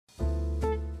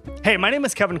Hey, my name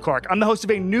is Kevin Clark. I'm the host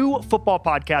of a new football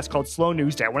podcast called Slow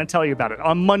News Day. I want to tell you about it.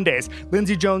 On Mondays,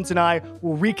 Lindsey Jones and I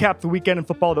will recap the weekend in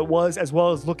football that was, as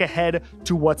well as look ahead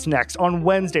to what's next. On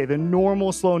Wednesday, the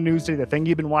normal Slow News Day, the thing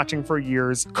you've been watching for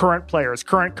years, current players,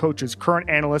 current coaches,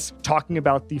 current analysts talking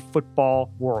about the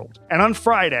football world. And on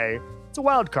Friday, it's a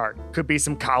wild card. Could be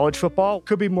some college football,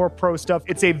 could be more pro stuff.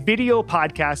 It's a video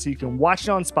podcast, so you can watch it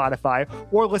on Spotify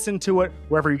or listen to it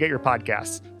wherever you get your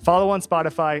podcasts. Follow on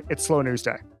Spotify. It's Slow News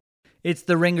Day. It's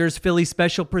the Ringers Philly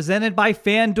Special presented by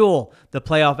FanDuel. The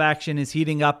playoff action is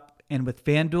heating up, and with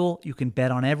FanDuel, you can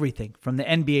bet on everything from the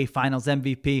NBA Finals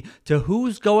MVP to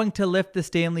who's going to lift the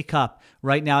Stanley Cup.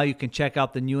 Right now, you can check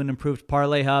out the new and improved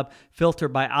Parlay Hub, filter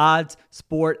by odds,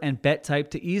 sport, and bet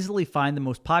type to easily find the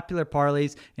most popular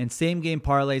parlays and same-game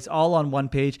parlays all on one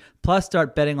page, plus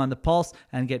start betting on the pulse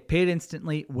and get paid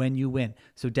instantly when you win.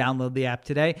 So download the app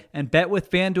today and bet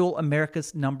with FanDuel,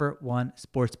 America's #1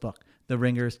 sportsbook. The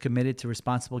Ringer is committed to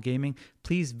responsible gaming.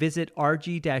 Please visit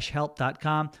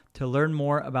rg-help.com to learn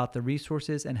more about the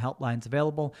resources and helplines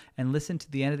available and listen to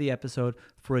the end of the episode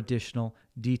for additional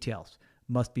details.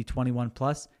 Must be 21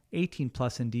 plus, 18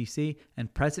 plus in DC,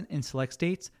 and present in select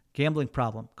states. Gambling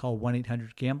problem? Call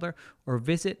 1-800-GAMBLER or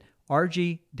visit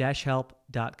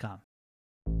rg-help.com.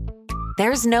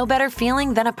 There's no better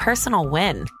feeling than a personal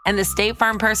win, and the State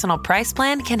Farm Personal Price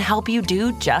Plan can help you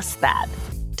do just that.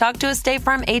 Talk to a State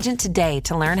Farm agent today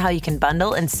to learn how you can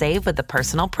bundle and save with the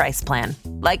Personal Price Plan.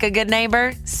 Like a good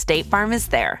neighbor, State Farm is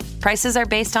there. Prices are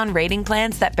based on rating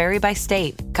plans that vary by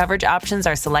state. Coverage options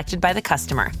are selected by the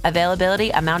customer.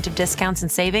 Availability, amount of discounts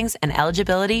and savings, and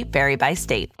eligibility vary by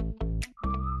state.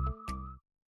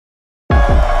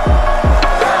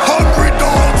 Hungry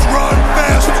dogs run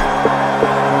faster.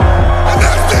 And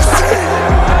that's this team.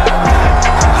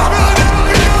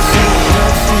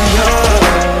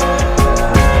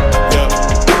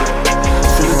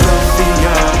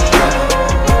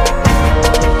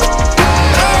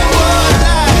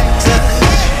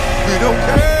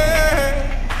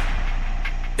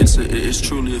 It's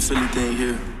truly a Philly thing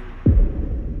here.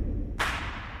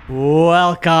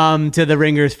 Welcome to the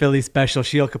Ringers Philly Special.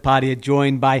 Sheil Kapadia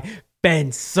joined by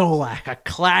Ben Solak, a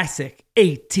classic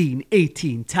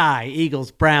 18-18 tie,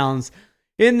 Eagles-Browns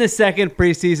in the second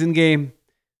preseason game.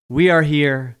 We are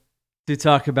here to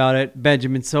talk about it.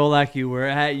 Benjamin Solak,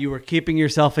 you were keeping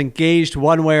yourself engaged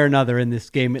one way or another in this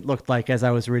game, it looked like, as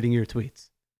I was reading your tweets.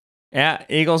 Yeah,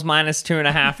 Eagles minus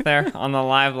 2.5 there on the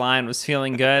live line was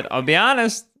feeling good. I'll be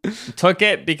honest, took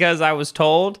it because I was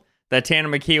told that Tanner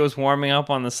McKee was warming up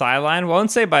on the sideline.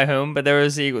 Won't say by whom, but there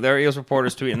were Eagles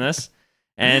reporters tweeting this.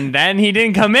 And then he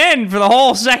didn't come in for the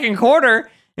whole second quarter.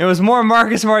 It was more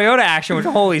Marcus Mariota action, which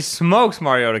holy smokes,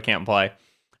 Mariota can't play.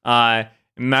 My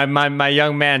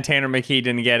young man Tanner McKee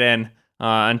didn't get in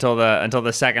until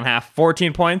the second half.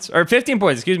 15 points, because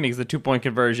the 2-point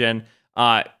conversion.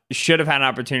 Should have had an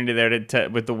opportunity there to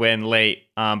with the win late,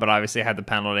 but obviously had the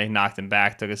penalty, knocked him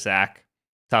back, took a sack.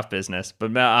 Tough business.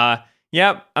 But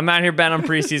yep, I'm out here betting on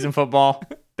preseason football.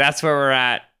 That's where we're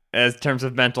at in terms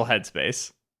of mental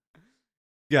headspace.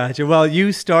 Gotcha. Well,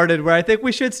 you started where I think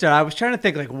we should start. I was trying to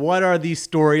think, like, what are these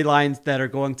storylines that are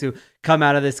going to come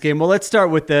out of this game? Well, let's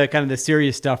start with the kind of the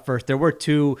serious stuff first. There were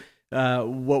two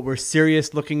what were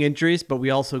serious looking injuries, but we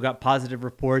also got positive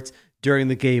reports during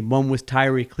the game. One was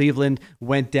Tyree Cleveland,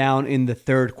 went down in the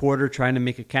third quarter trying to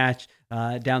make a catch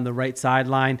down the right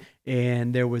sideline,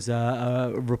 and there was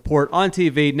a report on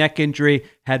TV, neck injury,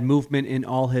 had movement in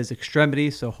all his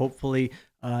extremities, so hopefully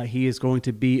he is going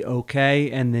to be okay.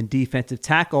 And then defensive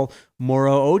tackle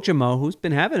Moro Ojomo, who's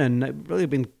been really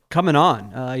been coming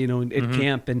on, in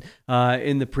camp and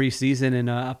in the preseason, and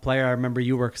a player I remember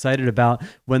you were excited about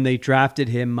when they drafted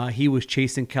him. He was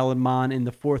chasing Kellen Mond in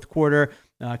the fourth quarter.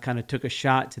 Kind of took a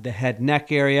shot to the head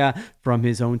neck area from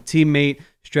his own teammate.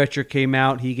 Stretcher came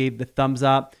out. He gave the thumbs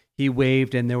up. He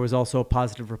waved, and there was also a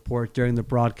positive report during the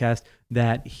broadcast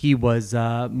that he was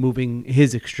moving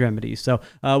his extremities. So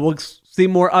we'll see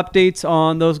more updates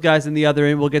on those guys in the other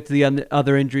end. We'll get to the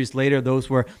other injuries later. Those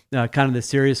were kind of the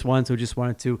serious ones, so just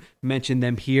wanted to mention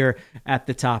them here at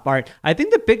the top. All right, I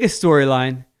think the biggest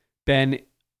storyline, Ben,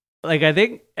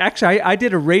 I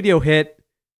did a radio hit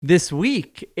this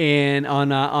week and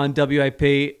on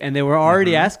WIP, and they were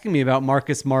already asking me about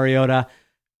Marcus Mariota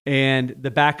and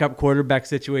the backup quarterback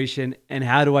situation and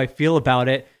how do I feel about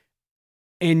it.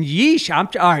 And yeesh,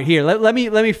 all right, here, let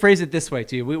me phrase it this way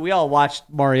to you. We all watched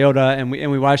Mariota and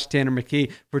we watched Tanner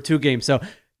McKee for 2 games. So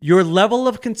your level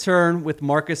of concern with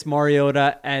Marcus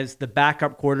Mariota as the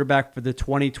backup quarterback for the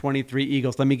 2023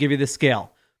 Eagles, let me give you the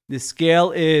scale. The scale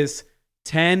is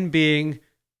 10 being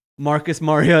Marcus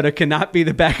Mariota cannot be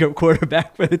the backup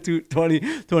quarterback for the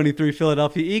 2023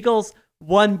 Philadelphia Eagles.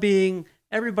 One being,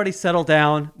 everybody settle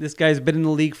down. This guy's been in the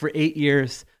league for 8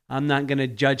 years. I'm not going to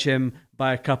judge him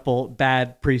by a couple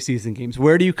bad preseason games.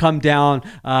 Where do you come down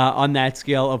on that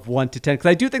scale of 1 to 10? Because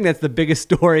I do think that's the biggest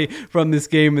story from this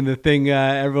game and the thing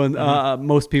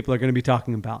most people are going to be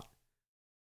talking about.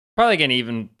 Probably getting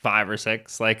even 5 or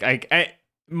 6. Like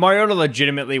Mariota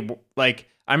legitimately, like,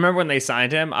 I remember when they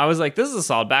signed him, I was like, this is a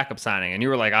solid backup signing. And you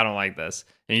were like, I don't like this.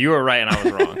 And you were right and I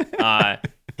was wrong.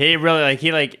 He really,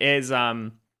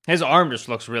 his arm just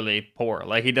looks really poor.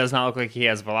 Like, he does not look like he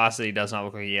has velocity, does not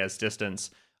look like he has distance.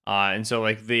 And so,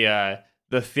 like, the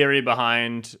theory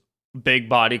behind big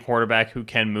body quarterback who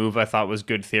can move, I thought was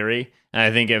good theory. And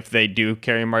I think if they do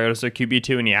carry Mariota as a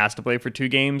QB2 and he has to play for 2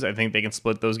 games, I think they can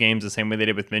split those games the same way they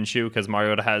did with Minshew, because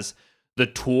Mariota has the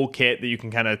toolkit that you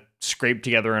can kind of scrape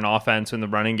together an offense in the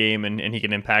running game, and he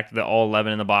can impact all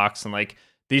 11 in the box, and like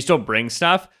they still bring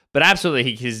stuff, but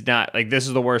absolutely he's not, like, this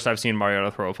is the worst I've seen Mariota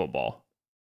throw a football.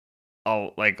 A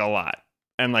lot.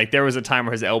 And like there was a time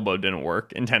where his elbow didn't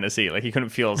work in Tennessee, like he couldn't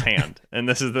feel his hand, and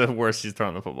this is the worst he's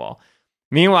thrown the football.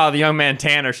 Meanwhile, the young man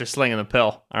Tanner's just slinging the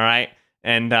pill, all right?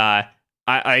 And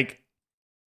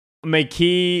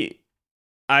McKee,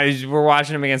 we're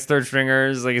watching him against third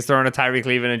stringers. Like, he's throwing to Tyreek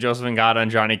Cleveland and Joseph Ngata and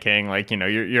Johnny King. Like, you know,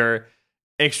 you're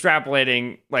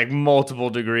extrapolating like multiple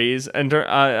degrees and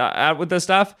with this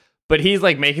stuff. But he's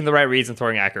like making the right reads and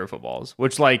throwing accurate footballs,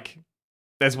 which, like,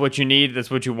 that's what you need.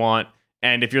 That's what you want.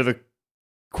 And if you're the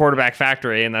quarterback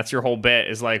factory and that's your whole bit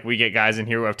is like, we get guys in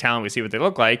here who have talent, we see what they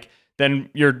look like, then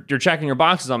you're checking your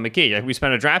boxes on McKee. Like, we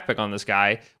spent a draft pick on this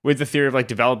guy with the theory of like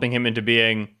developing him into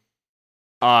being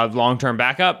a long-term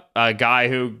backup, a guy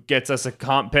who gets us a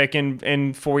comp pick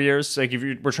in 4 years. Like, if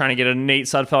we're trying to get a Nate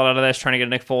Sudfeld out of this, trying to get a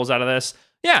Nick Foles out of this,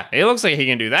 yeah, it looks like he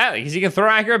can do that. Like, he can throw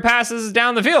accurate passes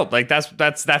down the field. Like, that's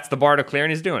the bar to clear,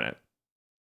 and he's doing it.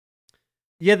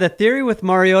 Yeah, the theory with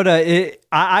Mariota,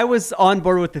 I was on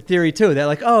board with the theory too. That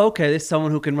like, oh, okay, there's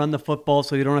someone who can run the football,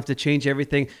 so you don't have to change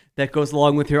everything that goes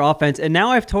along with your offense. And now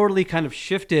I've totally kind of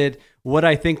shifted what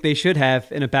I think they should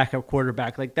have in a backup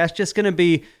quarterback. Like, that's just going to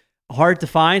be hard to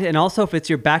find. And also, if it's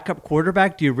your backup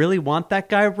quarterback, do you really want that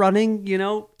guy running,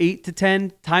 8 to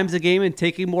 10 times a game and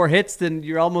taking more hits than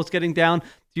you're almost getting down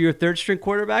to your third string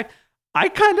quarterback? I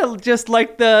kind of just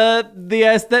like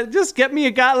that. Just get me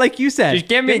a guy like you said. Just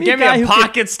give me a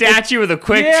pocket statue with a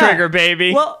quick trigger,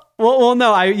 baby. Well,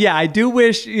 no, I do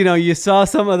wish, you saw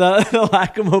some of the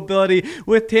lack of mobility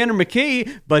with Tanner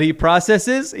McKee, but he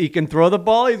processes, he can throw the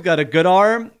ball, he's got a good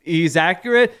arm, he's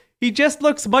accurate. He just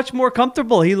looks much more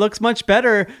comfortable. He looks much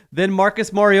better than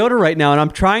Marcus Mariota right now. And I'm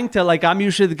trying to, I'm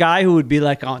usually the guy who would be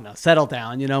like, oh no, settle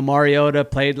down. Mariota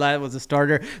was a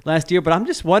starter last year, but I'm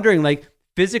just wondering,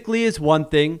 physically is one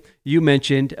thing. You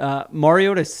mentioned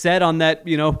Mariota said on that,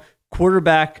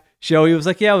 quarterback show, he was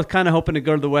like, yeah, I was kind of hoping to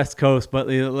go to the West Coast, but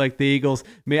like the Eagles.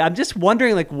 I'm just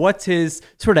wondering, what's his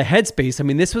sort of headspace? I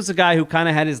mean, this was a guy who kind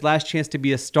of had his last chance to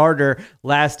be a starter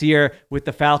last year with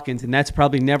the Falcons, and that's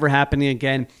probably never happening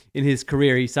again in his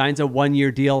career. He signs a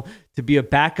 1-year deal to be a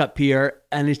backup here,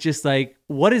 and it's just like,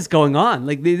 what is going on?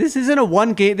 This isn't a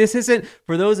one game. This isn't,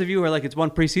 for those of you who are like, it's one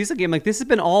preseason game. This has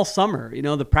been all summer.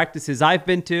 The practices I've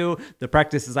been to, the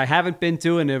practices I haven't been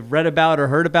to and have read about or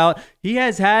heard about. He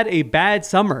has had a bad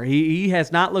summer. He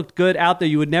has not looked good out there.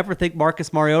 You would never think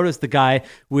Marcus Mariota is the guy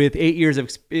with 8 years of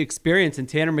experience and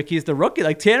Tanner McKee is the rookie.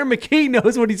 Tanner McKee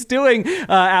knows what he's doing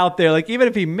out there. Even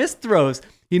if he missed throws,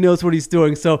 he knows what he's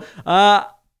doing. So,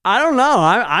 I don't know.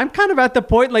 I'm kind of at the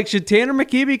point, should Tanner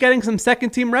McKee be getting some second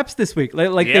team reps this week? They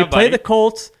play the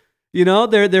Colts,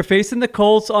 they're facing the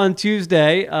Colts on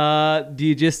Tuesday. Do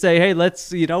you just say, hey,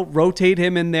 let's, rotate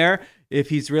him in there if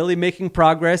he's really making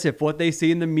progress, if what they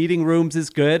see in the meeting rooms is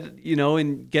good,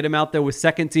 and get him out there with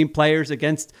second team players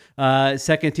against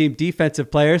second team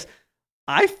defensive players?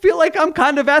 I feel like I'm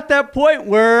kind of at that point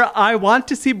where I want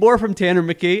to see more from Tanner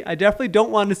McKee. I definitely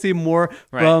don't want to see more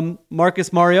from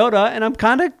Marcus Mariota. And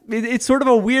it's sort of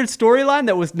a weird storyline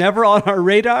that was never on our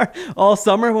radar all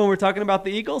summer when we're talking about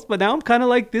the Eagles. But now I'm kind of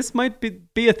like, this might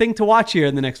be a thing to watch here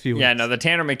in the next few weeks. Yeah, no, the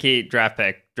Tanner McKee draft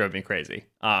pick drove me crazy.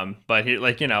 But he,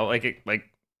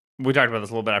 we talked about this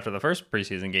a little bit after the first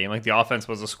preseason game. The offense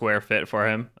was a square fit for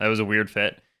him. It was a weird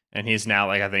fit. And he's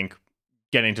now, I think,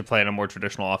 getting to play in a more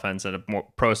traditional offense and a more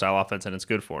pro style offense, and it's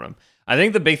good for him. I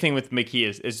think the big thing with McKee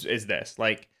is this.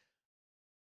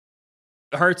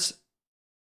 Hurts,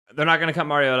 they're not going to cut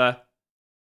Mariota.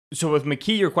 So with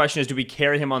McKee, your question is, do we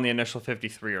carry him on the initial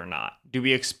 53 or not? Do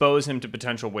we expose him to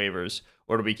potential waivers,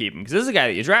 or do we keep him? Because this is a guy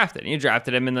that you drafted, and you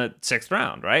drafted him in the 6th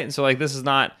round, right? And so this is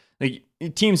not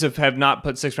teams have not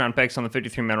put 6th-round picks on the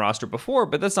 53-man roster before,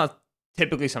 but that's not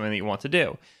typically something that you want to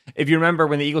do. If you remember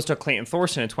when the Eagles took Clayton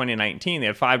Thorson in 2019, they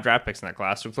had 5 draft picks in that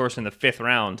class. Took Thorson in the 5th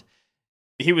round.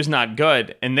 He was not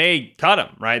good, and they cut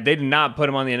him, right? They did not put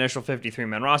him on the initial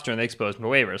 53-man roster, and they exposed him to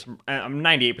waivers. I'm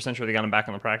 98% sure they got him back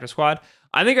on the practice squad.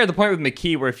 I think you're at the point with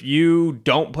McKee where if you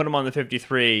don't put him on the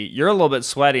 53, you're a little bit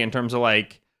sweaty in terms of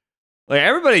like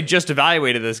everybody just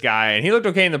evaluated this guy, and he looked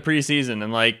okay in the preseason,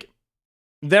 and like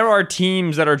there are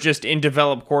teams that are just in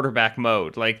developed quarterback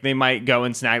mode. Like they might go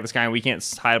and snag this guy, and we can't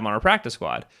hide him on our practice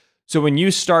squad. So when you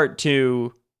start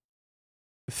to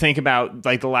think about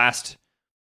like the last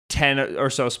 10 or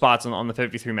so spots on the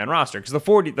 53-man roster, because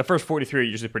the first 43 are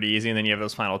usually pretty easy, and then you have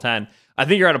those final 10. I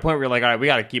think you're at a point where you're like, all right, we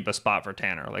got to keep a spot for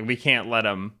Tanner. Like we can't let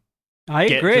him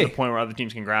get to the point where other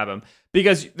teams can grab him,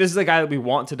 because this is a guy that we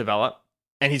want to develop,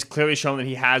 and he's clearly shown that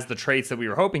he has the traits that we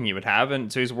were hoping he would have,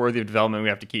 and so he's worthy of development. We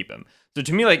have to keep him. So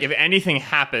to me, like if anything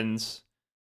happens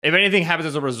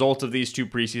as a result of these 2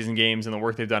 preseason games and the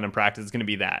work they've done in practice, it's going to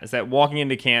be that. Is that walking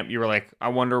into camp, you were like, I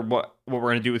wonder what we're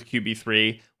going to do with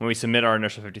QB3 when we submit our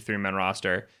initial 53-man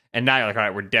roster. And now you're like, all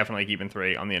right, we're definitely keeping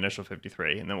 3 on the initial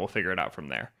 53, and then we'll figure it out from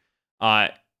there.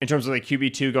 In terms of like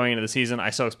QB2 going into the season, I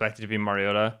still expect it to be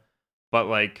Mariota. But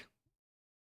like,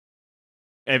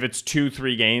 if it's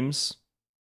 2-3 games,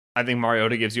 I think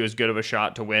Mariota gives you as good of a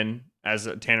shot to win as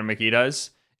Tanner McKee does.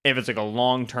 If it's like a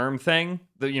long-term thing,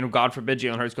 that, you know, God forbid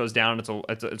Jalen Hurts goes down,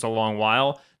 it's a long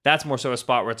while. That's more so a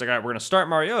spot where it's like, all right, we're going to start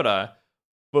Mariota,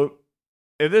 but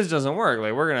if this doesn't work,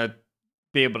 like we're going to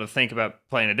be able to think about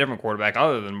playing a different quarterback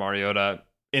other than Mariota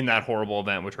in that horrible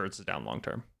event, which Hurts is down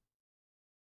long-term.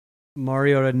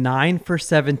 Mariota 9 for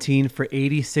 17 for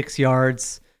 86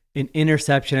 yards, an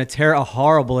interception, a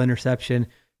horrible interception.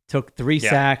 Took 3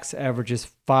 sacks, averages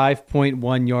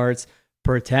 5.1 yards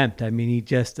per attempt. I mean, he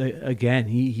just, again,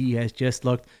 he has just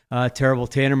looked terrible.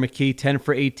 Tanner McKee, 10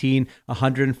 for 18,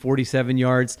 147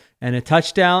 yards and a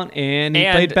touchdown, and he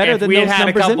played better than those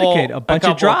numbers indicate. A bunch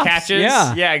of drops. Catches.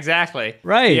 Yeah, exactly.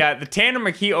 Right. Yeah, the Tanner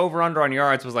McKee over-under on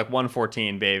yards was like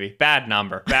 114, baby. Bad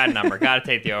number. Got to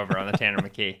take the over on the Tanner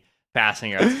McKee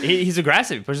passing yards. He's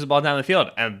aggressive. He pushes the ball down the field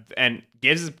and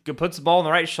puts the ball on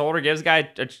the right shoulder, gives the guy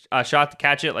a shot to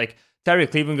catch it. Like, Saturday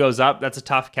Cleveland goes up. That's a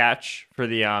tough catch for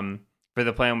the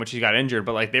play on which he got injured,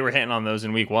 but like they were hitting on those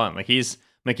in week 1. Like McKee's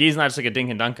not just like a dink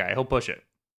and dunk guy. He'll push it.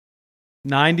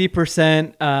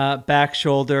 90% back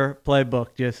shoulder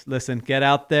playbook. Just listen, get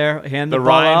out there, hand the ball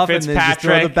off, and then just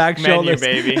throw the back shoulders,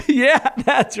 baby. Yeah,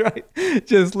 that's right.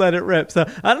 Just let it rip. So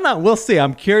I don't know. We'll see.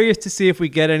 I'm curious to see if we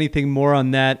get anything more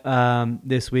on that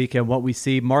this week and what we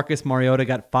see. Marcus Mariota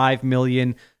got $5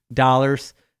 million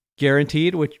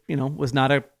guaranteed, which was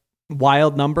not a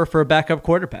wild number for a backup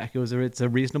quarterback. It's a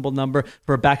reasonable number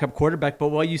for a backup quarterback. But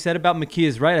what you said about McKee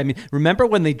is right. I mean, remember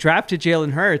when they drafted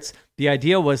Jalen Hurts, the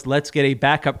idea was let's get a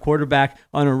backup quarterback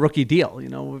on a rookie deal.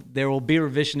 There will be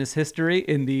revisionist history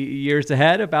in the years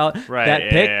ahead about that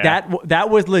pick. Yeah. That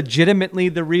was legitimately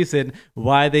the reason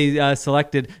why they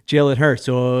selected Jalen Hurts.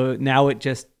 So now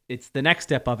it's the next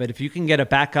step of it. If you can get a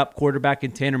backup quarterback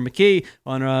in Tanner McKee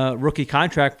on a rookie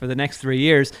contract for the next 3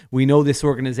 years, we know this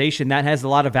organization, that has a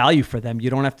lot of value for them.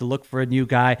 You don't have to look for a new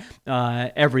guy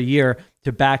every year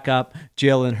to back up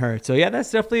Jalen Hurts. So yeah, that's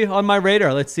definitely on my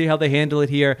radar. Let's see how they handle it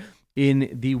here in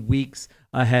the weeks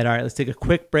ahead. All right, let's take a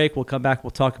quick break. We'll come back.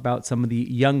 We'll talk about some of the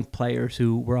young players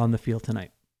who were on the field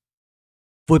tonight.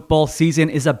 Football season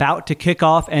is about to kick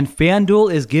off, and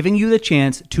FanDuel is giving you the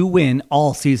chance to win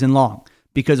all season long.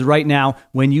 Because right now,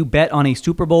 when you bet on a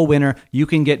Super Bowl winner, you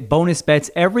can get bonus bets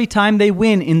every time they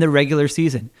win in the regular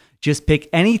season. Just pick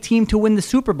any team to win the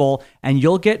Super Bowl, and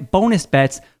you'll get bonus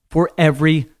bets for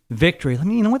every victory.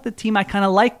 You know what the team I kind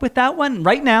of like with that one?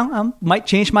 Right now, might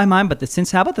change my mind, but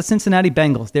how about the Cincinnati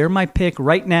Bengals? They're my pick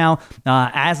right now,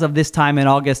 as of this time in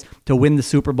August, to win the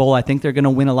Super Bowl. I think they're going to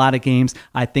win a lot of games.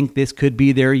 I think this could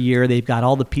be their year. They've got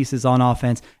all the pieces on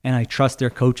offense, and I trust their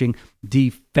coaching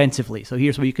defensively. So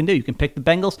here's what you can do. You can pick the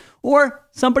Bengals or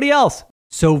somebody else.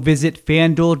 So visit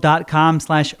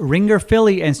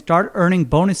FanDuel.com/RingerPhilly and start earning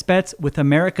bonus bets with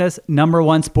America's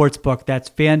 #1 sportsbook. That's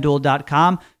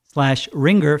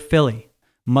FanDuel.com/RingerPhilly.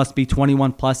 Must be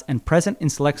 21 plus and present in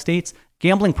select states.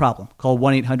 Gambling problem? Call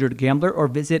 1-800-GAMBLER or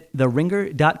visit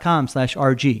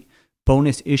theringer.com/RG.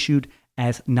 Bonus issued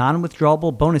as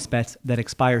non-withdrawable bonus bets that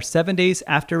expire 7 days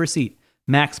after receipt.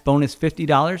 Max bonus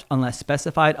 $50 unless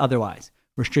specified otherwise.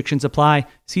 Restrictions apply.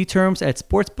 See terms at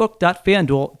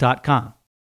sportsbook.fanduel.com.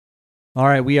 All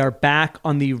right, we are back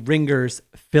on the Ringers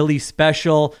Philly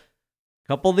special. A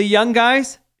couple of the young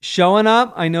guys Showing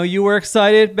up, I know you were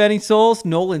excited, Benny Souls.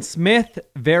 Nolan Smith,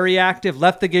 very active,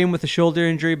 left the game with a shoulder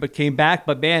injury, but came back.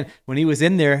 But man, when he was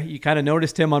in there, you kind of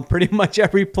noticed him on pretty much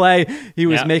every play. He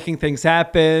was making things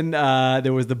happen.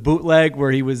 There was the bootleg where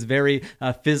he was very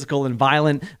physical and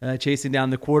violent, chasing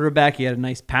down the quarterback. He had a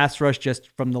nice pass rush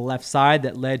just from the left side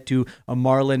that led to a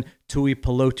Marlon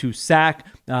Tuipulotu sack.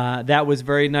 That was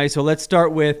very nice. So let's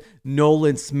start with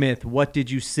Nolan Smith. What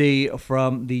did you see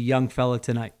from the young fella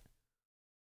tonight?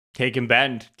 Cake and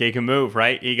bend, cake and move,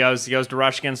 right? He goes to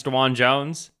rush against DeJuan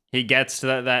Jones. He gets to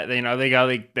that they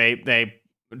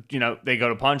go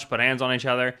to punch, put hands on each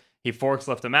other. He forks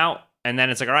lift him out, and then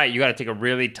it's like, all right, you got to take a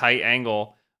really tight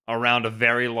angle around a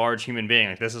very large human being.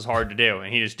 Like, this is hard to do,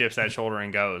 and he just dips that shoulder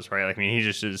and goes, right? Like, I mean, he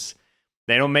just is.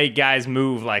 They don't make guys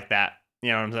move like that.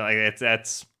 You know what I'm saying?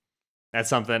 Like, that's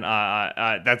something.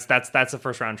 That's a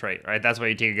first round trait, right? That's why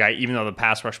you take a guy, even though the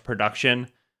pass rush production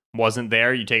wasn't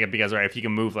there, you take it because, all right, if he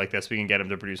can move like this, we can get him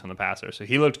to produce on the passer. So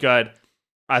he looked good.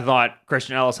 I thought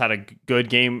Christian Ellis had a good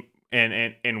game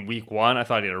in week 1. I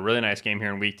thought he had a really nice game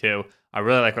here in week 2. I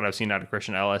really like what I've seen out of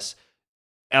Christian Ellis.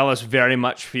 Ellis very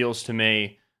much feels to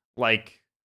me like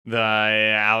the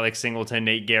Alex Singleton,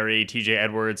 Nate Gary, TJ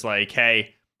Edwards, like,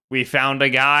 hey, we found a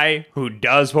guy who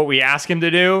does what we ask him to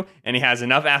do, and he has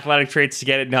enough athletic traits to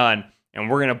get it done. And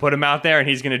we're going to put him out there, and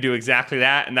he's going to do exactly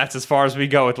that. And that's as far as we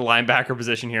go with the linebacker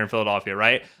position here in Philadelphia,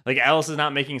 right? Like, Ellis is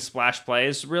not making splash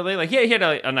plays, really. Like, yeah, he had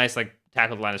a nice, like,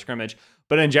 tackle at the line of scrimmage.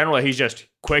 But in general, he's just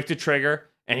quick to trigger,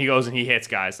 and he goes and he hits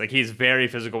guys. Like, he's very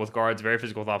physical with guards, very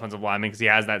physical with offensive linemen because he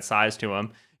has that size to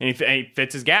him. And he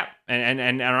fits his gap.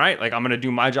 And all right, like, I'm going to do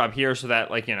my job here so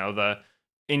that, like, you know,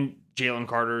 in Jalen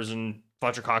Carter's and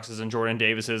Fletcher Cox's and Jordan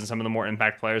Davis's and some of the more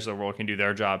impact players of the world can do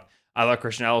their job. I thought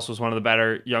Christian Ellis was one of the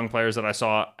better young players that I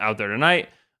saw out there tonight.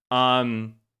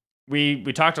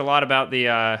 We talked a lot about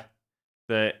the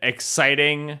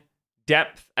exciting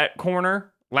depth at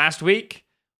corner last week.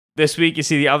 This week, you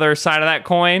see the other side of that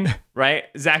coin, right?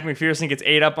 Zach McPherson gets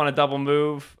ate up on a double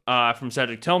move from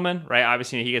Cedric Tillman, right?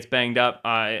 Obviously, he gets banged up.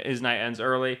 His night ends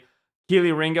early.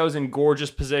 Keely Ringo's in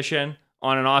gorgeous position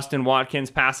on an Austin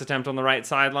Watkins pass attempt on the right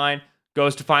sideline.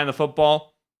 Goes to find the football.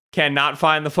 Cannot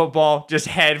find the football, just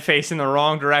head facing the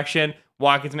wrong direction.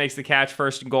 Watkins makes the catch,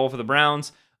 first and goal for the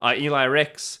Browns. Eli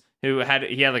Ricks, who had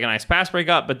like a nice pass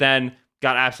breakup, but then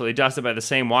got absolutely dusted by the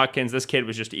same Watkins. This kid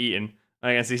was just eaten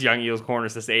against these young Eagles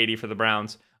corners, this 80 for the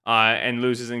Browns, and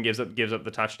loses and gives up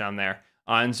the touchdown there.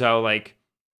 And so, like,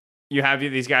 you have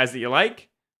these guys that you like,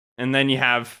 and then you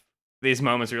have these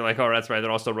moments where you're like, oh, that's right,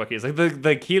 they're all still rookies. Like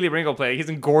the Keely Ringo play, he's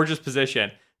in gorgeous position.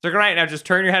 It's like, all right, now just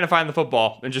turn your head and find the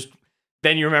football, and just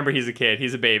then you remember he's a kid,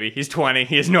 he's a baby, he's 20,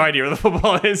 he has no idea where the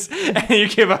football is, and you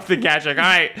give up the catch, like, all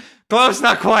right, close,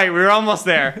 not quite, we were almost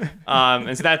there.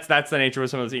 And so that's the nature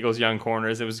of some of those Eagles young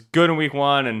corners. It was good in week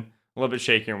 1 and a little bit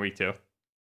shakier in week 2.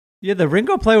 Yeah, the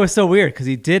Ringo play was so weird because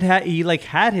he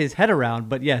had his head around,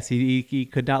 but yes, he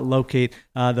could not locate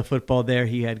the football there.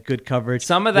 He had good coverage.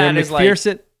 Some of that is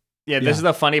McPherson, this is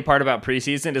the funny part about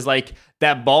preseason is like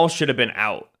that ball should have been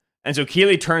out. And so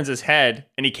Keely turns his head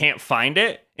and he can't find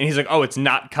it. And he's like, oh, it's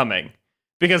not coming.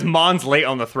 Because Mon's late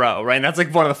on the throw, right? And that's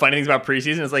like one of the funny things about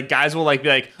preseason is like guys will like be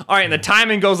like, all right, and the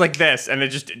timing goes like this. And it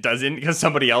just doesn't because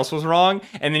somebody else was wrong.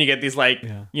 And then you get these like,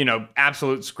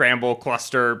 absolute scramble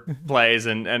cluster plays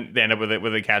and they end up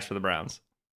with a catch for the Browns.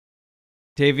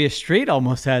 Contavious Street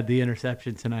almost had the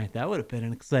interception tonight. That would have been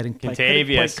an exciting play.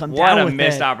 Contavious, what a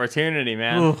missed opportunity,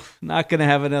 man. Oof, not going to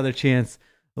have another chance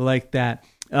like that.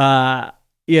 Now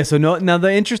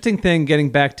the interesting thing, getting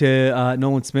back to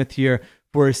Nolan Smith here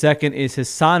for a second, is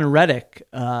Hassan Reddick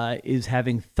is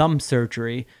having thumb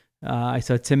surgery. I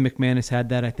saw Tim McManus had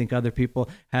that. I think other people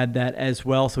had that as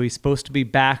well. So he's supposed to be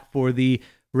back for the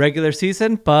regular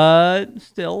season, but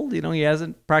still, he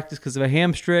hasn't practiced because of a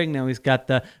hamstring. Now he's got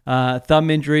the thumb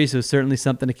injury, so certainly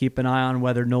something to keep an eye on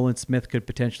whether Nolan Smith could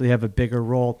potentially have a bigger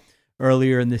role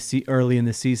early in the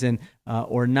season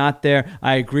or not there.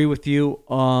 I agree with you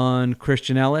on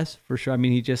Christian Ellis for sure. I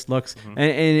mean, he just looks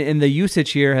and the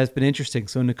usage here has been interesting.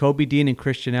 So Nakobe Dean and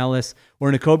Christian Ellis,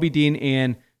 or Nakobe Dean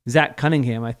and Zach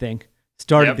Cunningham, I think,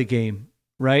 started the game.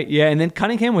 Right? Yeah. And then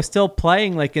Cunningham was still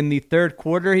playing like in the third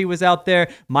quarter. He was out there.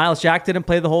 Miles Jack didn't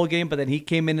play the whole game, but then he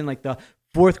came in like the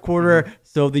fourth quarter.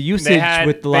 So the usage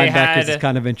with the linebackers is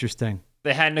kind of interesting.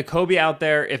 They had Nakobe out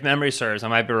there, if memory serves. I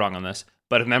might be wrong on this,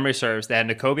 but if memory serves, they had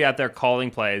Nakobe out there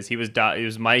calling plays. He was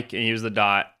Mike and he was the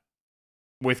dot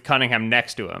with Cunningham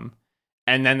next to him.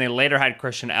 And then they later had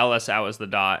Christian Ellis out as the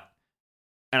dot.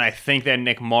 And I think they had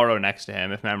Nick Morrow next to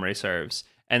him, if memory serves.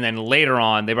 And then later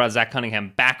on, they brought Zach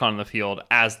Cunningham back on the field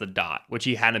as the dot, which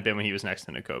he hadn't been when he was next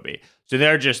to Nakobe. So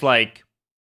they're just like,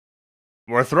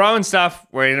 we're throwing stuff.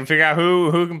 We're going to figure out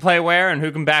who can play where and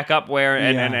who can back up where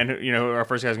and who our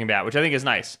first guys can be at, which I think is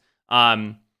nice.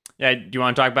 Yeah, do you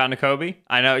want to talk about Nakobe?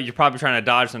 I know you're probably trying to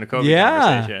dodge the Nakobe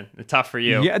conversation. It's tough for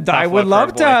you. Yeah, I would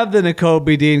love to have the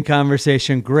Nakobe Dean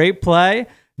conversation. Great play.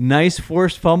 Nice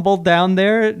forced fumble down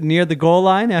there near the goal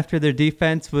line after their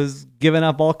defense was giving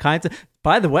up all kinds of...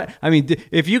 By the way, I mean,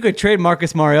 if you could trade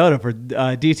Marcus Mariota for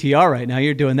DTR right now,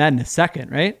 you're doing that in a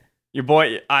second, right? Your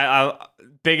boy, I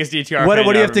biggest DTR. What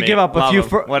do you have to give up? You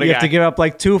have to give up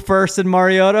like 2 firsts in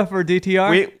Mariota for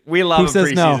DTR? We love a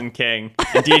preseason king.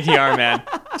 And DTR, man,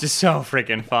 just so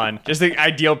freaking fun. Just the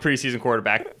ideal preseason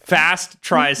quarterback. Fast,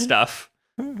 tries stuff.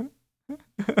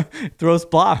 Throws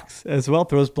blocks as well.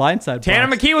 Throws blindside blocks.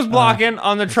 Tanner McKee was blocking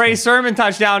on the Trey Sermon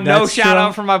touchdown. No shout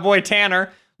out for my boy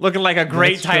Tanner. Looking like a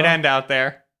great tight end out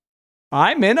there.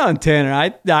 I'm in on Tanner.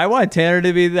 I want Tanner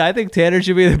to be. I think Tanner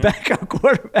should be the backup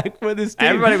quarterback for this team.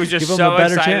 Everybody was just so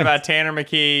excited about Tanner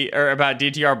McKee or about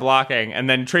DTR blocking, and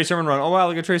then Trey Sermon run. Oh wow,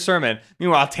 look at Trey Sermon.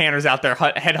 Meanwhile, Tanner's out there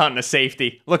headhunting a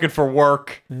safety, looking for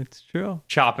work. That's true.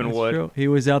 Chopping wood. True. He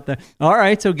was out there. All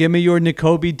right, so give me your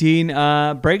Nakobe Dean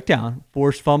breakdown.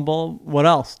 Forced fumble. What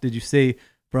else did you see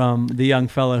from the young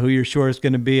fella who you're sure is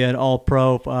going to be an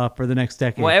all-pro for the next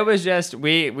decade? Well, it was just,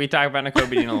 we talk about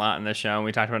Nakobe Dean a lot in this show, and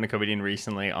we talked about Nakobe Dean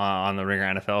recently on the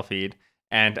Ringer NFL feed,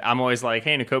 and I'm always like,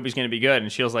 hey, Nakobe's going to be good, and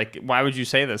Shield's like, why would you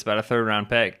say this about a third-round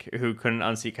pick who couldn't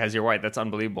unseat Kaiser White? That's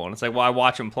unbelievable. And it's like, well, I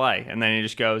watch him play, and then he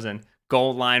just goes and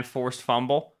goal line forced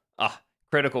fumble,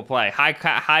 critical play,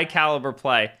 high caliber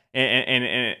play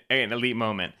in an elite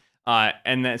moment.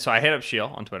 And then, so I hit up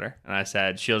Shield on Twitter, and I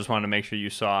said, Shield, just wanted to make sure you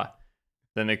saw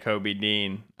the Nakobe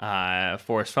Dean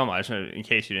forced fumble. In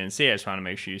case you didn't see it, I just want to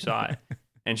make sure you saw it.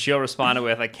 And Shield responded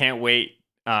with, I can't wait.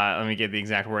 Let me get the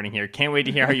exact wording here. Can't wait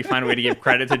to hear how you find a way to give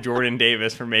credit to Jordan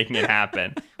Davis for making it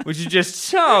happen. Which is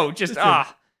just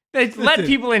let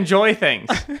people enjoy things.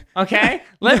 Okay?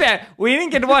 We didn't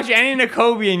get to watch any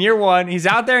Nakobe in year 1. He's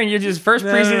out there in your just first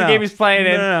preseason game he's playing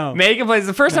in. Making plays.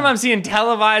 The first time I'm seeing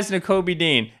televised Nakobe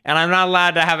Dean, and I'm not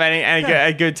allowed to have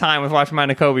a good time with watching my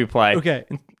Nakobe play.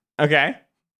 Okay.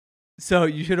 So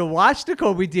you should have watched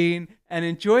Nakobe Dean and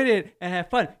enjoyed it and had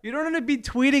fun. You don't have to be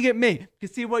tweeting at me.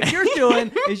 Because see, what you're doing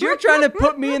is you're trying to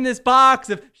put me in this box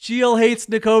of Shield hates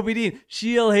Nakobe Dean.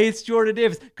 Shield hates Jordan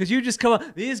Davis. Because you just come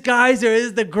up, these guys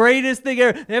is the greatest thing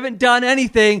ever. They haven't done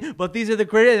anything, but these are the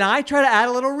greatest. And I try to add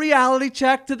a little reality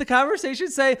check to the conversation.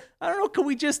 Say, I don't know, can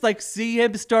we just see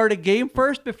him start a game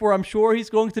first before I'm sure he's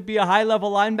going to be a high-level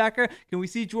linebacker? Can we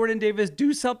see Jordan Davis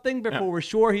do something before we're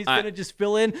sure he's going to just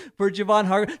fill in for Javon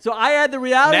Hargrave? So I had the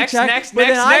reality check,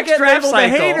 I get labeled a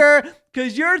hater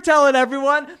because you're telling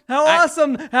everyone how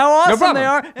awesome they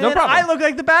are, and then I look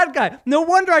like the bad guy. No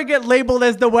wonder I get labeled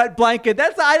as the wet blanket.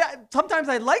 Sometimes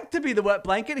I like to be the wet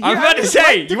blanket. Here, I was about to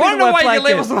say, you want to know why you get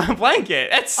labeled as the wet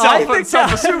blanket? That's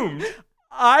self-assumed.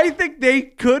 I think they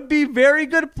could be very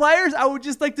good players. I would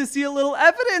just like to see a little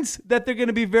evidence that they're going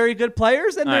to be very good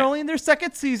players, and they're only in their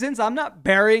second seasons. I'm not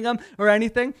burying them or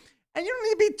anything. And you don't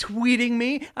need to be tweeting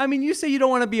me. I mean, you say you don't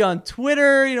want to be on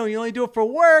Twitter. You only do it for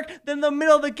work. Then in the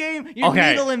middle of the game, you're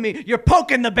needling me. You're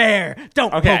poking the bear.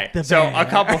 Don't poke the bear. So a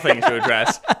couple things to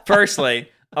address. Firstly,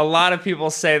 a lot of people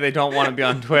say they don't want to be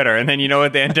on Twitter, and then you know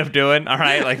what they end up doing? All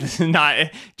right? This is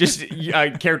not just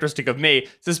a characteristic of me.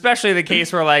 It's especially the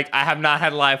case where, I have not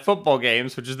had live football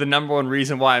games, which is the number one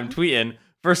reason why I'm tweeting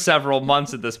for several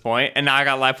months at this point, and now I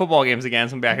got live football games again,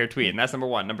 so I'm back here tweeting. That's number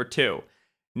one. Number two,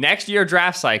 next year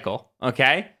draft cycle,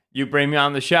 okay? You bring me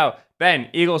on the show. Ben,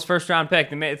 Eagles first round pick,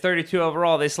 they made 32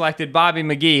 overall. They selected Bobby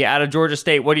McGee out of Georgia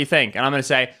State. What do you think? And I'm going to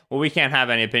say, well, we can't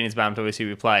have any opinions about him until we see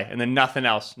we play. And then nothing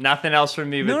else from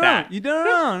me but that.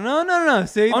 No.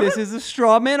 See, this is a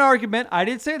straw man argument. I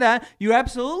didn't say that. You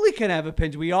absolutely can have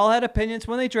opinions. We all had opinions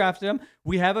when they drafted him.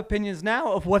 We have opinions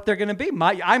now of what they're going to be.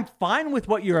 I'm fine with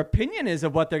what your opinion is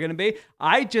of what they're going to be.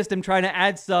 I just am trying to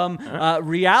add some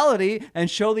reality and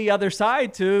show the other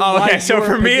side to. Oh, okay. So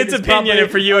for me, it's opinion,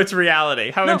 and for you, it's reality.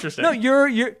 How interesting. No,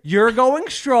 you're going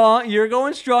strong. You're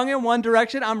going strong in one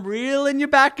direction. I'm reeling you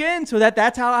back in, so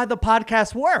that's how the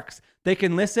podcast works. They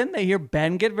can listen. They hear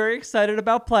Ben get very excited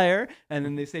about player, and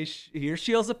then they say, here's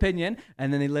Shield's opinion,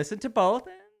 and then they listen to both.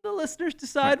 The listeners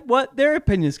decide what their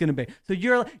opinion is going to be. So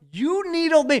you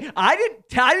needled me. I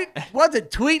wasn't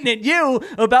tweeting at you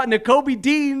about Nakobe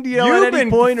Dean, at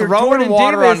any point, or Jordan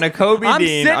water Davis. On Nakobe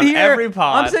Dean on every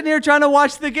pod. I'm sitting here trying to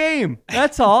watch the game.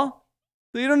 That's all.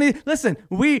 So you don't need, listen,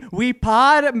 we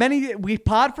pod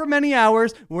for many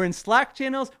hours. We're in Slack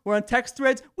channels. We're on text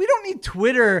threads. We don't need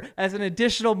Twitter as an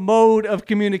additional mode of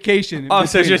communication. Oh,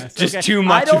 so just too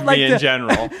much of me in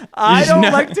general. I don't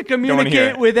like to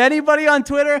communicate with anybody on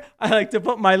Twitter. I like to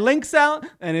put my links out.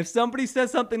 And if somebody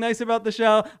says something nice about the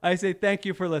show, I say, thank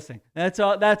you for listening. That's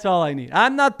all I need.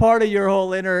 I'm not part of your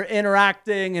whole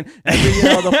interacting and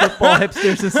the football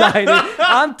hipster society.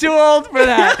 I'm too old for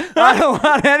that. I don't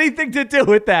want anything to do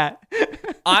with that.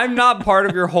 I'm not part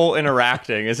of your whole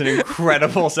interacting is an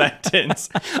incredible sentence.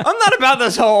 I'm not about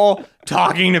this whole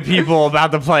talking to people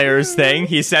about the players thing,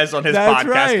 he says on his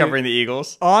podcast covering the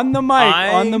Eagles. On the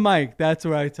mic. That's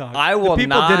where I talk.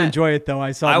 People did enjoy it, though.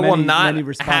 I saw many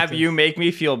responses. Have you make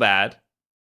me feel bad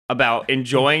about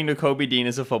enjoying Nakobe Dean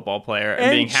as a football player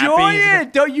and being happy.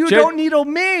 Enjoy it. Don't needle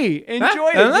me. Enjoy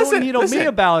it. Don't needle me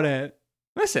about it.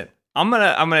 Listen, I'm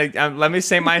gonna let me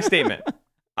say my statement.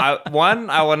 I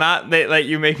will not let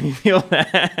you make me feel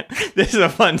bad. This is a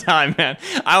fun time, man.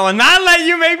 I will not let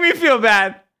you make me feel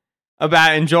bad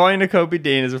about enjoying Nakobe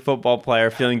Dean as a football player,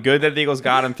 feeling good that the Eagles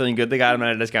got him, feeling good they got him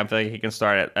at a discount, feeling like he can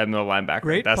start at middle linebacker.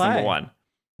 Great That's play. number one.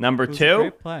 Number two,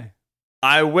 great play.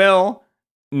 I will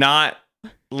not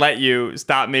let you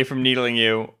stop me from needling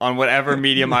you on whatever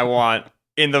medium I want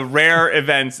in the rare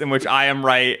events in which I am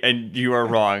right and you are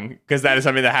wrong, because that is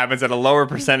something that happens at a lower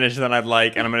percentage than I'd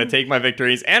like, and I'm going to take my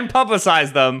victories and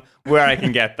publicize them where I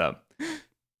can get them.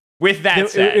 With that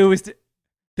said, it was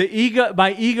the ego.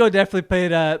 My ego definitely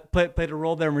played a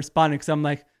role there in responding, because I'm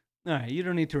like, all right, you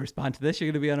don't need to respond to this.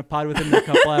 You're going to be on a pod with him in a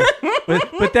couple hours.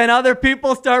 But then other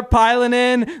people start piling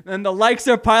in, and the likes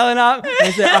are piling up. And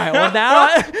I say, all right, well,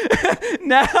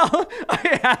 now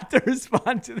I have to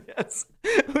respond to this.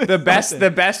 The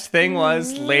best thing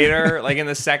was later, like in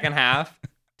the second half,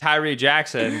 Tyree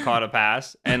Jackson caught a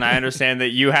pass, and I understand that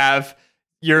you have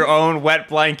your own wet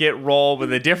blanket role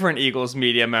with a different Eagles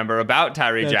media member about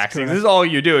Tyree Jackson. Correct. This is all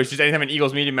you do. It's just anytime an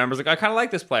Eagles media member is like, I kind of like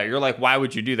this player. You're like, why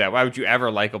would you do that? Why would you ever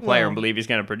like a player and believe he's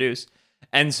going to produce?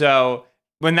 And so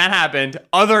when that happened,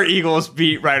 other Eagles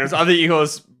beat writers, other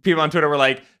Eagles people on Twitter were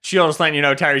like, Shield is letting you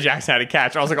know Tyree Jackson had a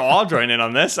catch. I was like, oh, I'll join in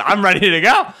on this. I'm ready to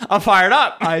go. I'm fired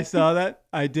up. I saw that.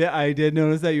 I did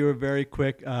notice that you were very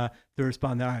quick to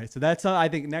respond there. All right. So that's all. I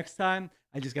think next time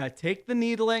I just got to take the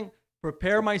needling,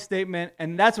 prepare my statement,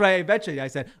 and that's what I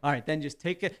said, all right, then just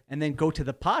take it and then go to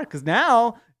the pod, because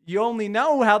now you only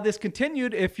know how this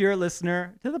continued if you're a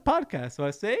listener to the podcast. So I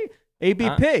say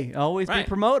ABP, always be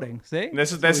promoting. See,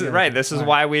 this is right. This is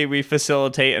why we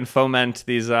facilitate and foment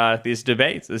these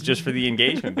debates. It's just for the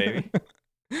engagement, baby.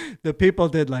 The people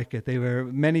did like it. There were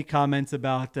many comments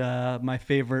about my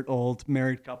favorite old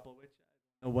married couple, which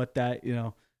I don't know what that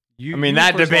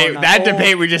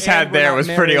debate we just had there was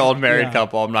pretty old married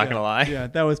couple. I'm not gonna lie. Yeah,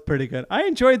 that was pretty good. I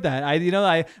enjoyed that.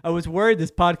 I was worried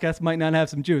this podcast might not have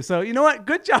some juice. So you know what?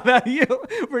 Good job out of you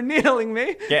for needling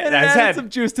me and adding some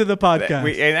juice to the podcast.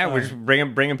 We're just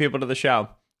bringing people to the show.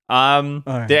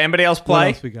 Did anybody else play?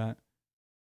 What else we got?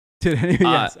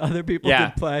 Yes, other people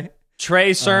did play.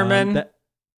 Trey Sermon.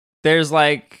 There's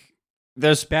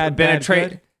been a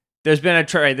trade. There's been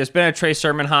a Trey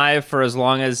Sermon hive for as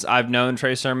long as I've known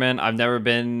Trey Sermon. I've never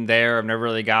been there. I've never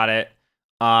really got it.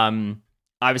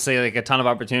 Obviously, like a ton of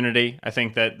opportunity. I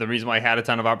think that the reason why he had a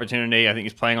ton of opportunity, I think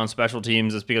he's playing on special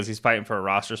teams, is because he's fighting for a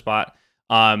roster spot.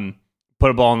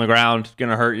 Put a ball on the ground,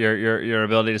 gonna hurt your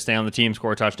ability to stay on the team,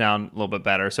 score a touchdown a little bit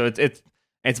better. So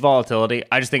it's volatility.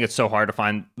 I just think it's so hard to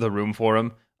find the room for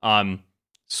him.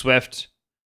 Swift,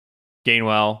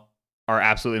 Gainwell are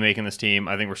absolutely making this team.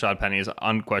 I think Rashad Penny is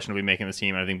unquestionably making this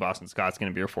team. And I think Boston Scott's going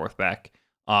to be your fourth back.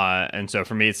 And so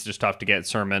for me, it's just tough to get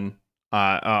Sermon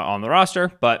on the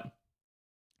roster. But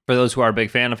for those who are a big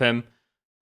fan of him,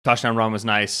 touchdown run was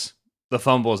nice. The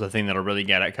fumble is the thing that'll really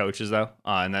get at coaches, though.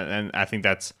 And I think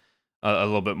that's a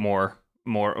little bit more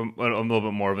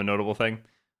of a notable thing.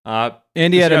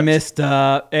 Andy had a missed,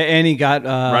 and he got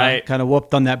kind of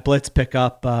whooped on that blitz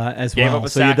pickup as well.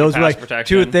 So those were like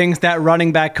two things that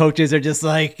running back coaches are just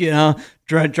like,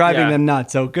 driving them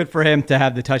nuts. So good for him to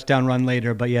have the touchdown run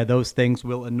later. But yeah, those things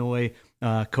will annoy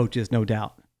coaches, no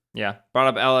doubt. Yeah,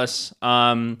 brought up Ellis.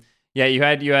 You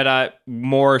had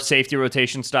more safety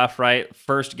rotation stuff, right?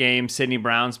 First game, Sidney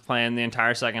Brown's playing the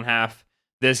entire second half.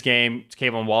 This game,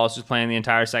 Kayvon Wallace is playing the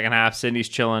entire second half. Sidney's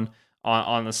chilling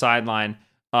on the sideline.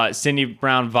 Sidney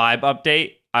Brown vibe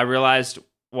update. I realized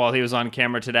while he was on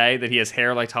camera today that he has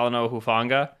hair like Talanoa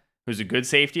Hufanga, who's a good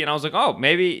safety. And I was like, oh,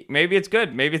 maybe it's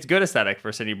good. Maybe it's good aesthetic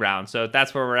for Sidney Brown. So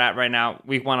that's where we're at right now.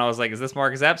 Week 1, I was like, is this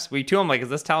Marcus Epps? Week 2, I'm like, is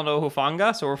this Talanoa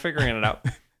Hufanga? So we're figuring it out.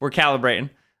 We're calibrating.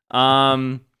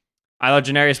 I thought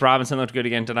Janarius Robinson looked good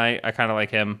again tonight. I kind of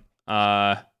like him.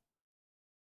 Tyler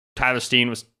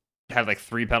Steen had like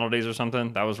 3 penalties or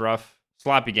something. That was rough.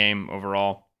 Sloppy game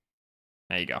overall.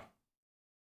 There you go.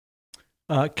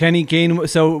 Kenny Gainwell.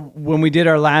 So when we did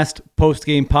our last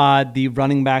post-game pod, the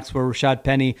running backs were Rashad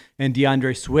Penny and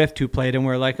DeAndre Swift who played, and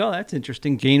we're like, oh, that's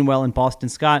interesting. Gainwell and Boston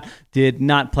Scott did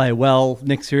not play well.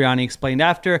 Nick Sirianni explained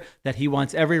after that he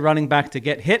wants every running back to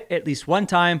get hit at least one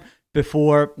time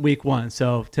before week 1.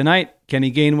 So tonight,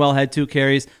 Kenny Gainwell had 2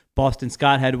 carries. Boston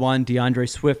Scott had 1. DeAndre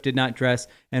Swift did not dress,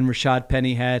 and Rashad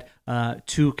Penny had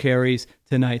 2 carries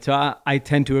tonight. So I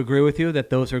tend to agree with you that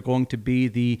those are going to be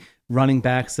the running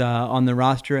backs on the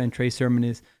roster, and Trey Sermon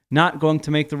is not going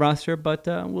to make the roster, but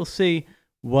we'll see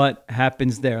what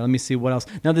happens there. Let me see what else.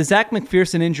 Now, the Zach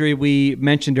McPherson injury we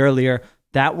mentioned earlier,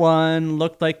 that one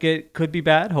looked like it could be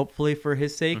bad. Hopefully for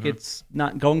his sake, it's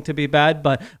not going to be bad,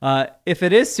 but if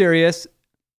it is serious,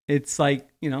 it's like,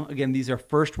 again, these are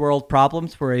first world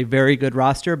problems for a very good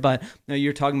roster, but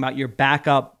you're talking about your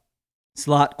backup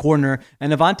slot corner,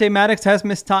 and Avonte Maddox has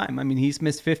missed time. I mean, he's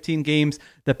missed 15 games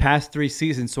the past 3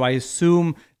 seasons, so I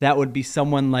assume that would be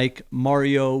someone like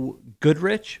Mario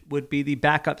Goodrich would be the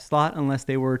backup slot unless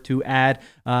they were to add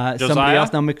somebody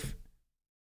else. Now,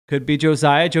 could be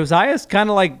Josiah. Josiah's kind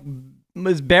of like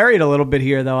was buried a little bit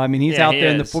here, though. I mean, he's out there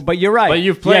in the but you're right. But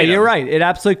you've played him. You're right. It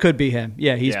absolutely could be him.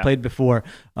 Yeah, he's played before.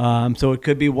 So it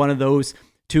could be one of those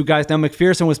 2 guys. Now,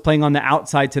 McPherson was playing on the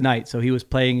outside tonight, so he was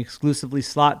playing exclusively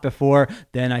slot before.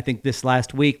 Then I think this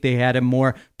last week they had him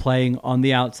more playing on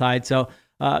the outside. So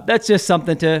that's just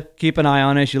something to keep an eye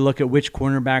on as you look at which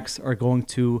cornerbacks are going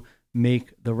to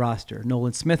make the roster.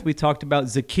 Nolan Smith, we talked about.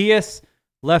 Zacchaeus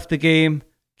left the game,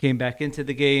 came back into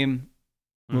the game.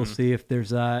 We'll see if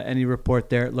there's any report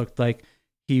there. It looked like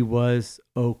he was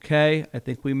okay. I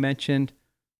think we mentioned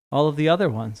all of the other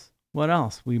ones. What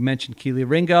else? We mentioned Keely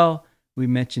Ringo. We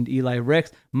mentioned Eli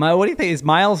Ricks. What do you think? Is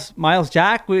Miles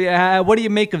Jack? What do you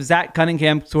make of Zach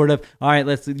Cunningham sort of, all right,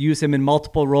 let's use him in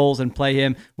multiple roles and play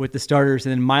him with the starters.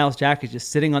 And then Miles Jack is just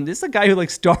sitting on, this is a guy who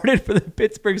started for the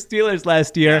Pittsburgh Steelers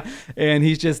last year, and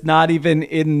he's just not even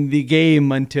in the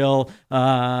game until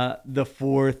the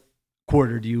 4th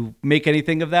quarter. Do you make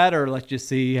anything of that, or let's just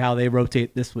see how they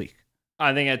rotate this week?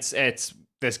 I think it's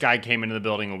this guy came into the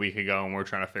building a week ago, and we're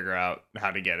trying to figure out how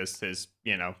to get his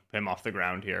him off the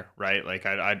ground here, right? Like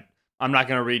I'm not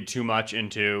going to read too much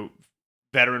into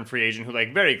veteran free agent who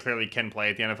very clearly can play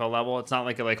at the NFL level. It's not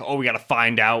we got to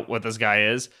find out what this guy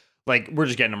is. We're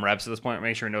just getting him reps at this point.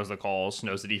 Make sure he knows the calls,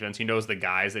 knows the defense. He knows the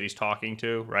guys that he's talking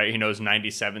to, right? He knows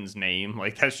 97's name.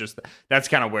 That's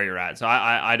kind of where you're at. So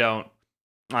I don't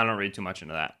read too much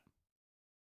into that.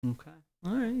 Okay.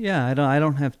 All right. Yeah, I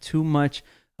don't have too much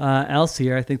else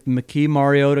here. I think the McKee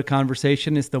Mariota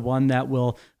conversation is the one that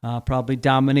will probably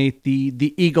dominate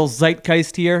the Eagles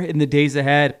zeitgeist here in the days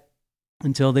ahead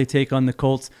until they take on the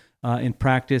Colts in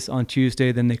practice on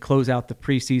Tuesday. Then they close out the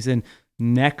preseason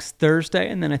next Thursday.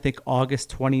 And then I think August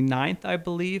 29th, I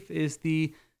believe, is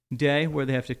the day where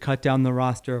they have to cut down the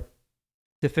roster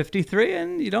to 53.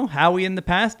 And, Howie in the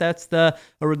past, that's the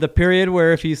period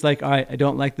where if he's like, all right, I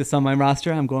don't like this on my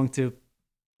roster, I'm going to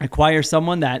acquire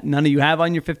someone that none of you have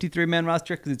on your 53-man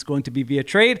roster because it's going to be via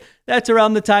trade. That's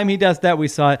around the time he does that. We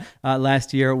saw it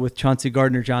last year with Chauncey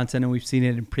Gardner-Johnson, and we've seen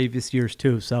it in previous years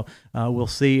too. So we'll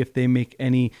see if they make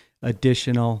any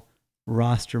additional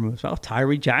roster moves. Well,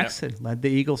 Tyree Jackson led the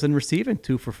Eagles in receiving,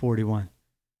 2 for 41.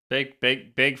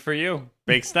 Big for you.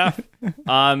 Big stuff.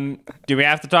 Do we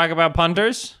have to talk about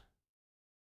punters?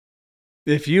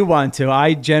 If you want to,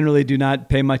 I generally do not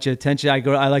pay much attention.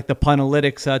 I like the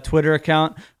Punalytics Twitter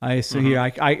account.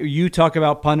 You talk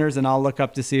about punters, and I'll look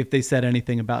up to see if they said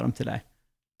anything about them today.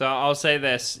 So I'll say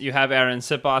this: you have Aaron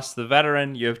Sipos, the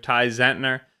veteran. You have Ty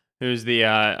Zentner, who's the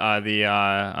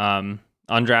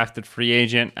undrafted free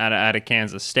agent out of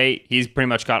Kansas State. He's pretty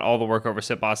much got all the work over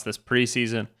Sipos this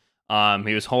preseason.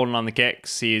 He was holding on the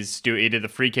kicks. He did the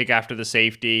free kick after the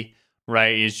safety.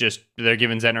 Right, they're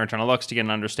giving Zentner a ton of looks to get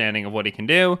an understanding of what he can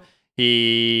do.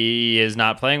 He is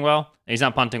not playing well. He's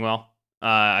not punting well,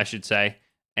 I should say.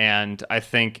 And I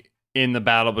think in the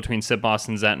battle between Sipos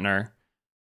and Zentner,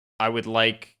 I would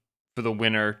like for the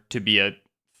winner to be a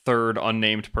third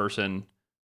unnamed person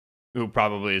who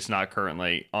probably is not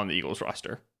currently on the Eagles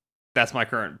roster. That's my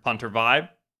current punter vibe.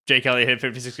 Jake Elliott hit a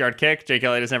 56-yard kick. Jake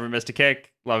Elliott has never missed a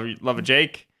kick. Love a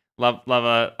Jake. Love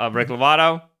a Rick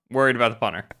Lovato. Worried about the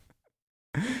punter.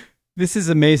 This is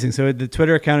amazing. So the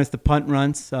Twitter account is the Punt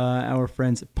Runs, our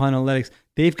friends at Punalytics.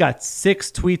 They've got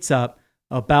 6 tweets up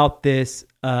about this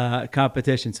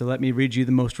competition. So let me read you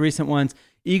the most recent ones.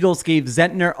 Eagles gave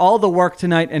Zentner all the work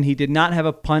tonight, and he did not have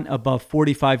a punt above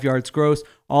 45 yards gross.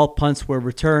 All punts were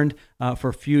returned for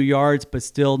a few yards, but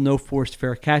still no forced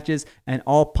fair catches, and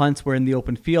all punts were in the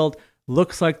open field.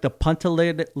 Looks like the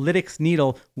puntalytics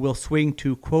needle will swing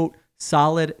to, quote,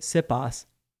 solid Siposs,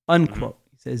 unquote.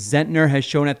 He says Zentner has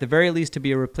shown at the very least to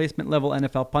be a replacement level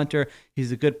NFL punter.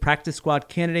 He's a good practice squad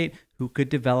candidate who could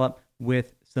develop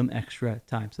with some extra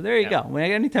time. So there you go.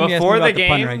 Anytime you ask me about the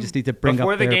punter, I just need to bring up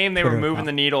before the game, they were Twitter moving account.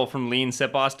 the needle from lean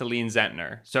Siposs to lean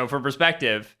Zentner. So for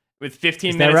perspective, with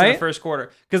 15 minutes in the first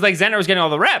quarter, because like Zentner was getting all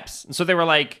the reps, and so they were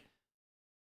like,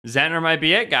 Zentner might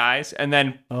be it, guys. And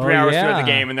then 3 hours through the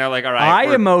game, and they're like, all right.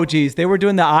 Emojis. They were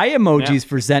doing the eye emojis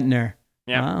for Zentner.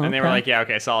 Yeah. Oh, and they were like, yeah,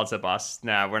 okay, solid Siposs.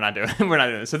 No, we're not doing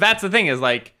this. So that's the thing is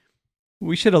like,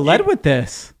 we should have led with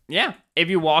this. Yeah. If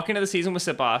you walk into the season with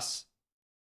Siposs,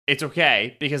 it's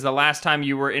okay, because the last time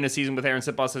you were in a season with Aaron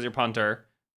Siposs as your punter,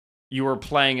 you were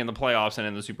playing in the playoffs and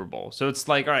in the Super Bowl. So it's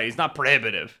like, all right, he's not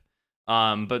prohibitive.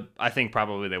 But I think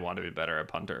probably they want to be better at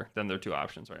punter than their two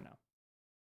options right now.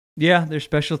 Yeah, their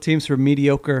special teams were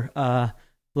mediocre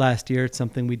last year. It's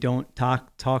something we don't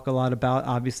talk a lot about.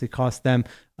 Obviously cost them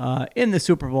in the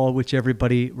Super Bowl, which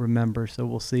everybody remembers. So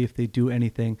we'll see if they do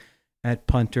anything at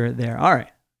punter there. All right.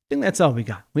 I think that's all we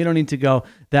got. We don't need to go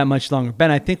that much longer. Ben,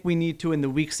 I think we need to in the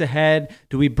weeks ahead.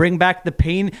 Do we bring back the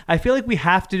pain? I feel like we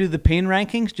have to do the pain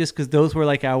rankings just because those were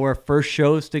like our first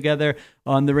shows together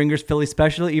on the Ringers Philly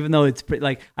special, even though it's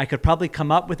like I could probably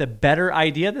come up with a better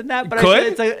idea than that. But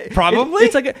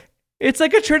it's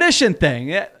like a tradition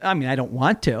thing. I mean, I don't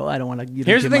want to. I don't want to.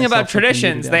 Here's the thing about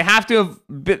traditions. They have to have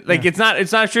been, like, it's not a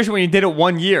tradition when you did it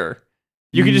 1 year.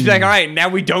 You can just be like, all right, now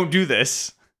we don't do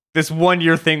this. This 1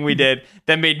 year thing we did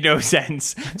that made no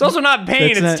sense. It's also not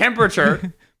pain, it's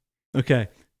temperature. Okay.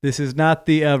 This is not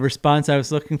the response I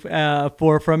was looking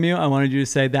for from you. I wanted you to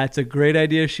say, that's a great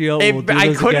idea, Shield.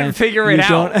 I couldn't figure it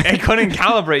out. I couldn't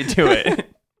calibrate to it.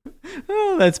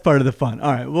 Oh, that's part of the fun.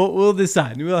 All right, we'll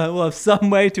decide. We'll have some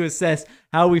way to assess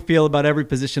how we feel about every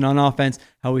position on offense,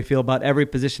 how we feel about every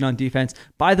position on defense.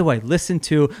 By the way, listen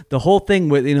to the whole thing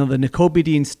with the Nakobe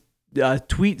Dean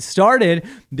tweet started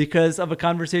because of a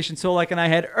conversation Solak and I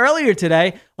had earlier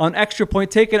today on Extra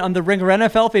Point Taken on the Ringer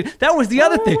NFL feed. That was the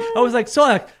other thing. I was like,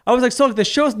 Solak, the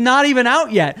show's not even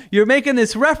out yet. You're making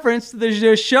this reference to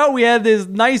the show. We had this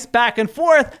nice back and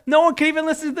forth. No one can even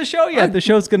listen to the show yet. The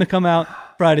show's going to come out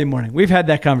Friday morning. We've had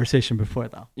that conversation before,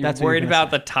 though. You're worried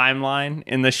about the timeline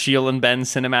in the Shield and Ben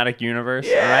cinematic universe.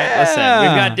 Yeah. All right, listen,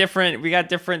 we got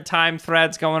different time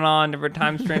threads going on, different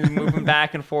time streams moving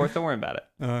back and forth. Don't worry about it.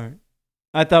 All right.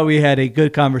 I thought we had a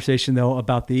good conversation, though,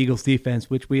 about the Eagles defense,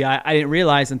 which I didn't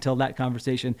realize until that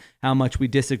conversation how much we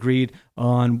disagreed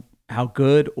on how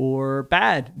good or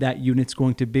bad that unit's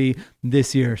going to be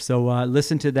this year. So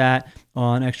listen to that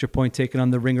on Extra Point Taken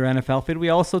on the Ringer NFL feed. We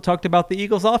also talked about the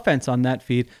Eagles offense on that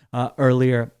feed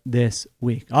earlier this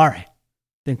week. All right.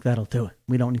 I think that'll do it.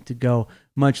 We don't need to go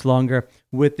much longer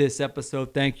with this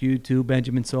episode. Thank you to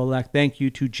Benjamin Solak. Thank you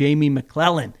to Jamie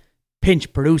McClellan,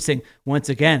 pinch producing once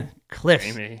again.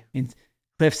 Cliff's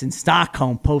in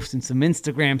Stockholm posting some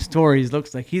Instagram stories.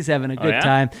 Looks like he's having a good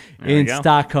time in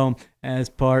Stockholm as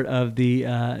part of the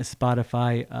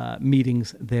Spotify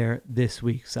meetings there this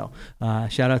week. So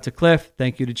shout out to Cliff.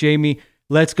 Thank you to Jamie.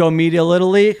 Let's go Media Little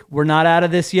League. We're not out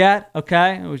of this yet,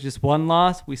 okay? It was just one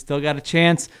loss. We still got a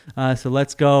chance. So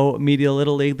let's go Media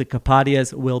Little League. The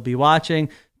Capadias will be watching.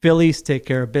 Phillies take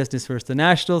care of business versus the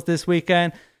Nationals this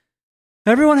weekend.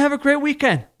 Everyone have a great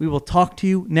weekend. We will talk to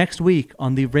you next week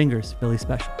on the Ringers Philly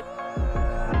Special.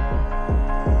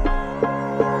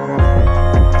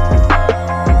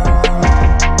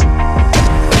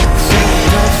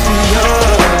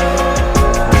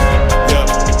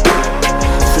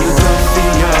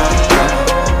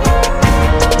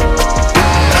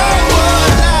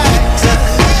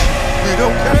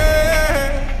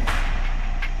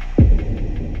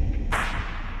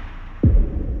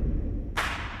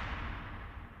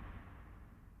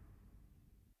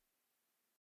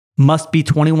 Must be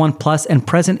 21 plus and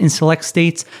present in select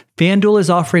states. FanDuel is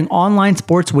offering online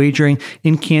sports wagering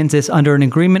in Kansas under an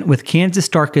agreement with Kansas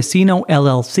Star Casino,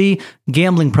 LLC.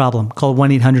 Gambling problem? Call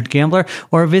 1-800-GAMBLER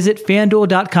or visit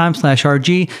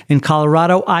FanDuel.com/RG in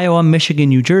Colorado, Iowa, Michigan,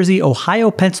 New Jersey,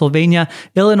 Ohio, Pennsylvania,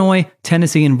 Illinois,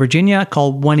 Tennessee, and Virginia.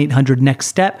 Call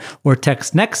 1-800-NEXT-STEP or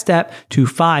text NEXT-STEP to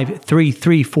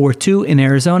 53342 in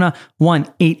Arizona,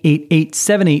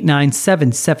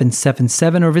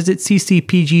 1-888-789-7777 or visit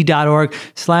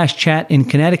ccpg.org/chat in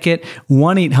Connecticut,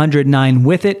 1-800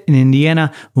 1-800-9-WITH-IT in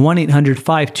Indiana,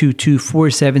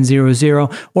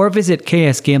 1-800-522-4700, or visit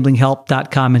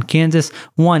ksgamblinghelp.com in Kansas,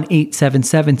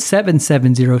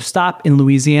 1-877-770-STOP in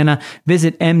Louisiana.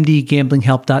 Visit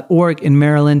mdgamblinghelp.org in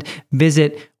Maryland.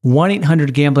 Visit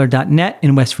 1-800-GAMBLER.net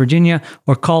in West Virginia,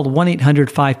 or call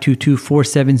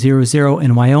 1-800-522-4700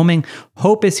 in Wyoming.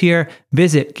 Hope is here.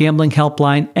 Visit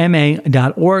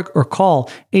gamblinghelplinema.org or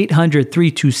call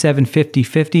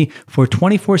 800-327-5050 for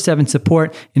 24/7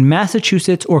 support in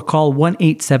Massachusetts, or call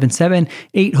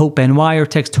 1-877-8-HOPE-NY or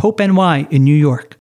text HOPE-NY in New York.